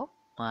now.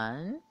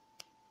 1,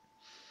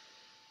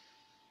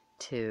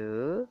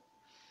 2,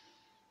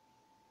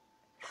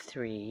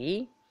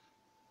 3.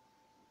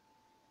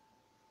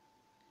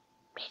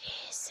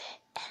 Release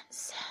it and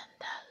send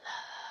the love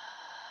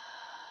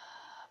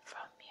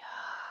from your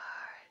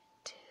heart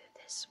to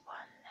this one.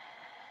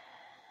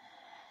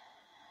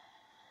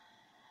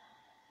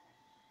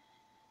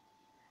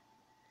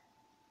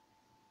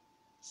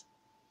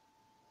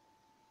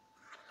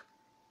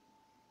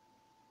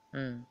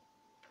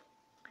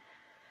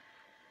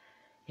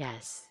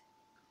 Yes.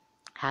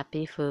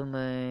 Happy full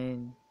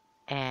moon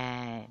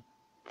and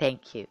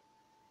thank you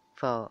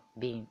for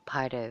being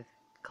part of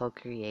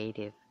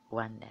co-creative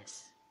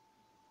oneness.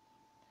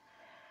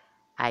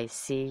 I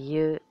see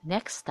you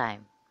next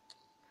time.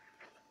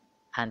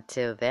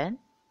 Until then,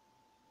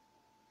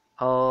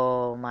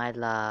 all my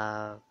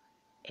love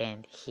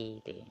and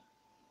healing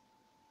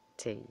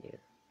to you.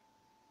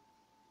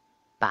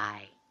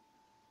 Bye.